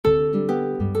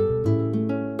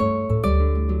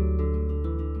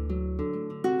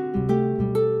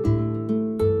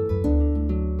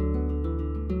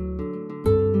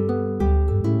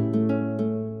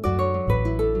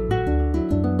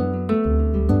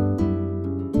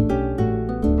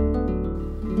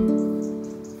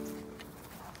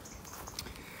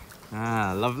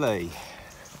Okay.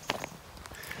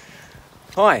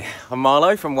 Hi, I'm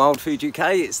Marlo from Wild Food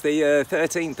UK. It's the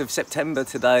 13th of September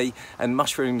today and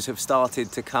mushrooms have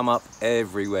started to come up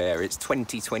everywhere. It's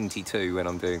 2022 when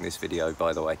I'm doing this video,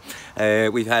 by the way.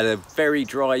 We've had a very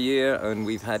dry year and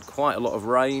we've had quite a lot of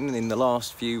rain in the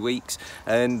last few weeks,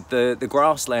 and the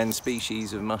grassland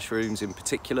species of mushrooms in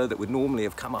particular that would normally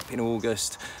have come up in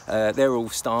August, they're all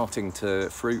starting to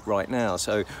fruit right now.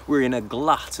 So we're in a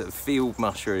glut of field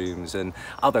mushrooms and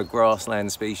other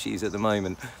grassland species at the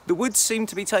moment. The woods seem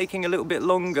to be taking a little bit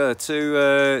longer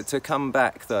to come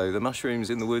back though. The mushrooms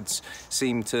in the woods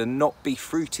seem to not be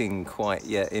fruiting quite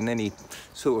yet in any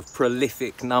sort of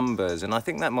prolific numbers, and I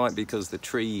think that might be because the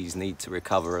trees need to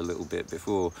recover a little bit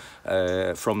before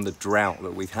from the drought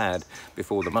that we've had,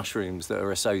 before the mushrooms that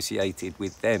are associated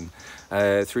with them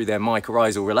through their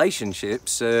mycorrhizal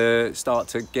relationships start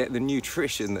to get the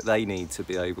nutrition that they need to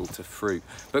be able to fruit.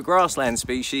 But grassland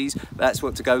species, that's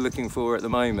what to go looking for at the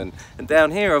moment. And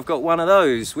down here I've got one of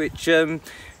those which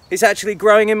is actually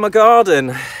growing in my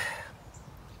garden.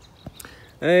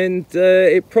 And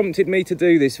it prompted me to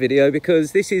do this video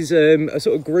because this is a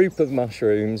sort of group of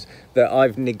mushrooms that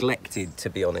I've neglected, to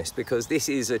be honest, because this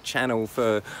is a channel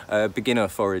for beginner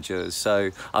foragers. So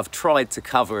I've tried to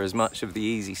cover as much of the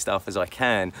easy stuff as I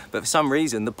can, but for some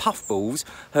reason the puffballs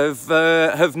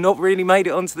have not really made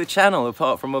it onto the channel,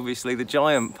 apart from obviously the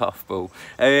giant puffball.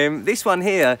 This one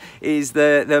here is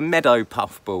the Meadow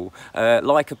Puffball,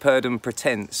 Lycoperdon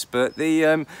pratense. But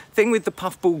the thing with the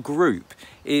puffball group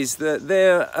is that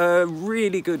they're a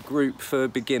really good group for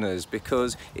beginners,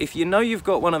 because if you know you've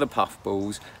got one of the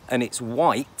puffballs and it's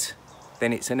white,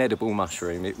 then it's an edible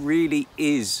mushroom. It really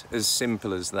is as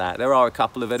simple as that. There are a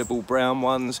couple of edible brown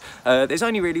ones. There's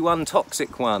only really one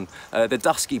toxic one, the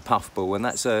dusky puffball, and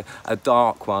that's a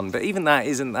dark one, but even that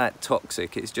isn't that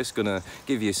toxic. It's just gonna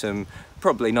give you some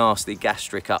probably nasty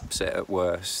gastric upset at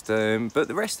worst. But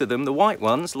the rest of them, the white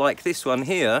ones, like this one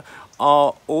here,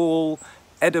 are all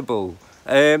edible.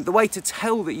 The way to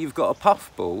tell that you've got a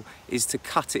puffball is to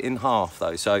cut it in half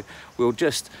though. So we'll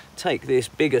just take this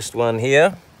biggest one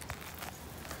here.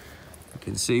 You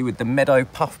can see with the Meadow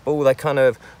Puffball, they kind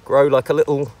of grow like a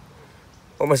little,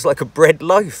 almost like a bread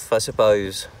loaf, I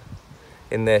suppose,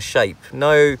 in their shape.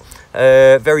 No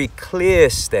very clear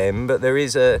stem, but there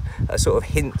is a sort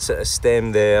of hints at a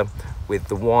stem there with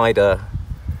the wider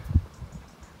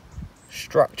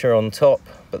structure on top,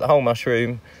 but the whole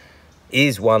mushroom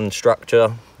is one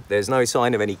structure. There's no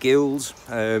sign of any gills,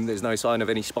 there's no sign of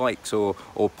any spikes or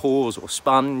pores or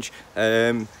sponge.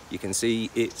 You can see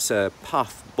it's a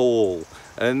puff ball,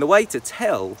 and the way to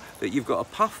tell that you've got a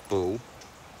puff ball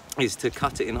is to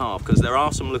cut it in half, because there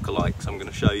are some lookalikes I'm going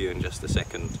to show you in just a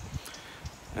second.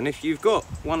 And if you've got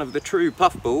one of the true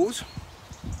puff balls,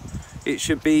 it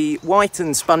should be white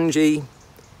and spongy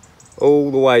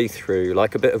all the way through,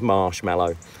 like a bit of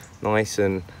marshmallow, nice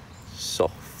and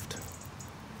soft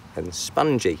and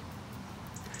spongy.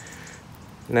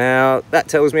 Now that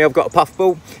tells me I've got a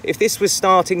puffball. If this was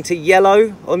starting to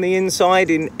yellow on the inside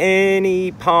in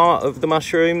any part of the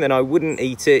mushroom, then I wouldn't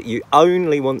eat it. You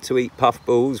only want to eat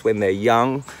puffballs when they're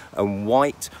young and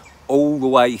white all the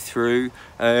way through.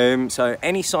 So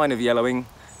any sign of yellowing,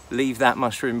 leave that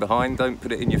mushroom behind. Don't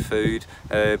put it in your food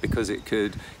because it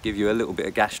could give you a little bit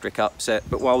of gastric upset.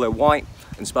 But while they're white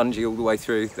and spongy all the way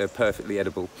through, they're perfectly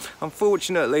edible.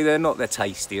 Unfortunately, they're not the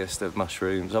tastiest of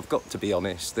mushrooms, I've got to be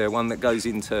honest. They're one that goes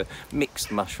into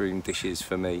mixed mushroom dishes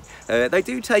for me. They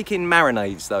do take in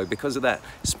marinades though, because of that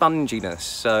sponginess,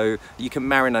 so you can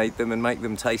marinate them and make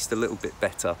them taste a little bit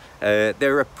better.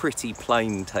 They're a pretty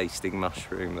plain tasting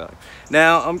mushroom though.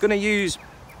 Now I'm going to use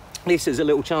this is a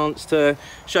little chance to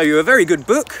show you a very good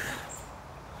book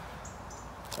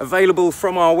available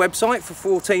from our website for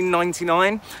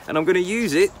 $14.99, and I'm going to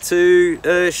use it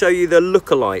to show you the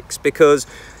lookalikes, because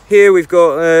here we've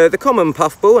got the common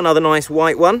puffball, another nice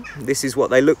white one. This is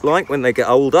what they look like when they get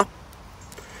older.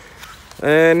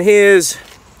 And here's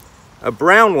a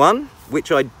brown one,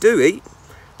 which I do eat.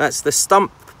 That's the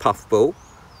stump puffball.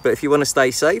 But if you want to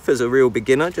stay safe as a real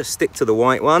beginner, just stick to the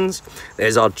white ones.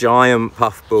 There's our giant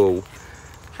puffball.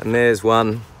 And there's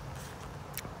one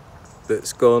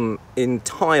that's gone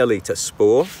entirely to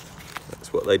spore.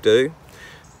 That's what they do.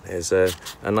 There's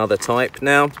another type.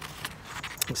 Now,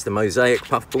 it's the mosaic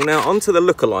puffball. Now, onto the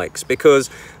lookalikes,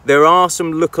 because there are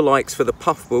some lookalikes for the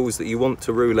puffballs that you want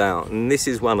to rule out. And this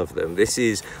is one of them. This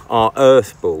is our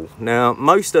earth ball. Now,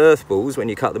 most earth balls, when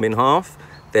you cut them in half,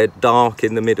 they're dark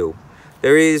in the middle.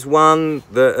 There is one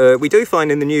that we do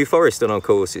find in the New Forest on our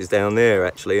courses down there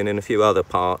actually, and in a few other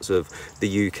parts of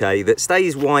the UK, that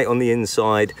stays white on the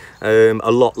inside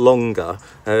a lot longer,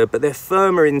 but they're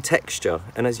firmer in texture,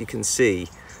 and as you can see,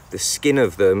 the skin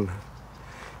of them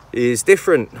is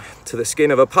different to the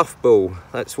skin of a puffball.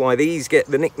 That's why these get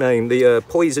the nickname the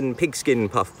poison pigskin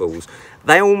puffballs.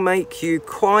 They'll make you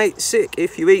quite sick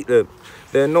if you eat them.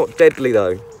 They're not deadly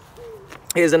though.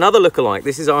 Here's another lookalike.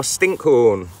 This is our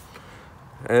stinkhorn,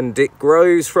 and it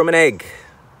grows from an egg,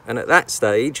 and at that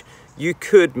stage you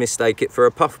could mistake it for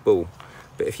a puffball,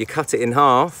 but if you cut it in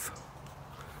half,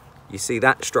 you see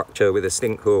that structure with a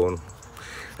stinkhorn.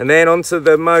 And then onto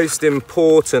the most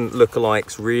important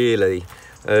lookalikes really,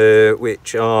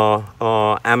 which are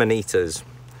our amanitas,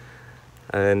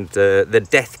 and the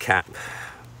death cap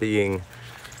being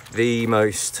the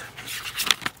most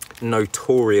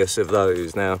notorious of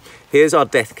those. Now here's our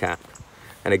death cap,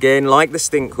 and again, like the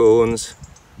stinkhorns,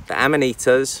 the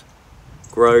amanitas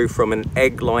grow from an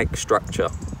egg-like structure.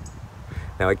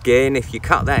 Now again, if you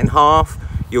cut that in half,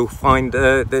 you'll find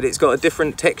that it's got a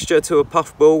different texture to a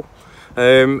puffball,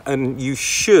 and you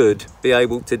should be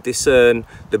able to discern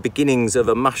the beginnings of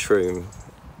a mushroom,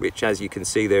 which, as you can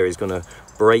see there, is going to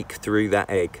break through that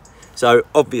egg. So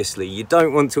obviously you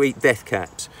don't want to eat death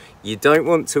caps, you don't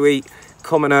want to eat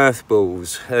common earth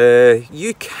balls.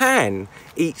 You can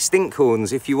eat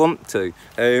stinkhorns if you want to.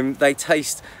 They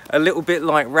taste a little bit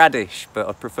like radish, but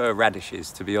I prefer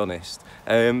radishes, to be honest.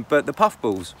 But the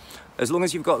puffballs, as long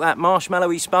as you've got that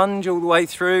marshmallowy sponge all the way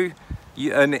through,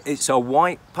 and it's a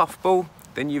white puffball,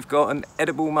 then you've got an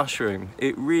edible mushroom.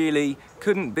 It really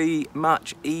couldn't be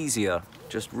much easier.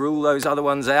 Just rule those other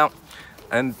ones out,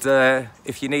 and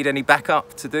if you need any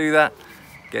backup to do that,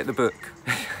 get the book.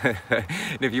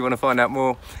 And if you want to find out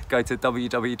more, go to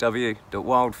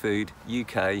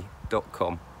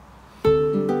www.wildfooduk.com.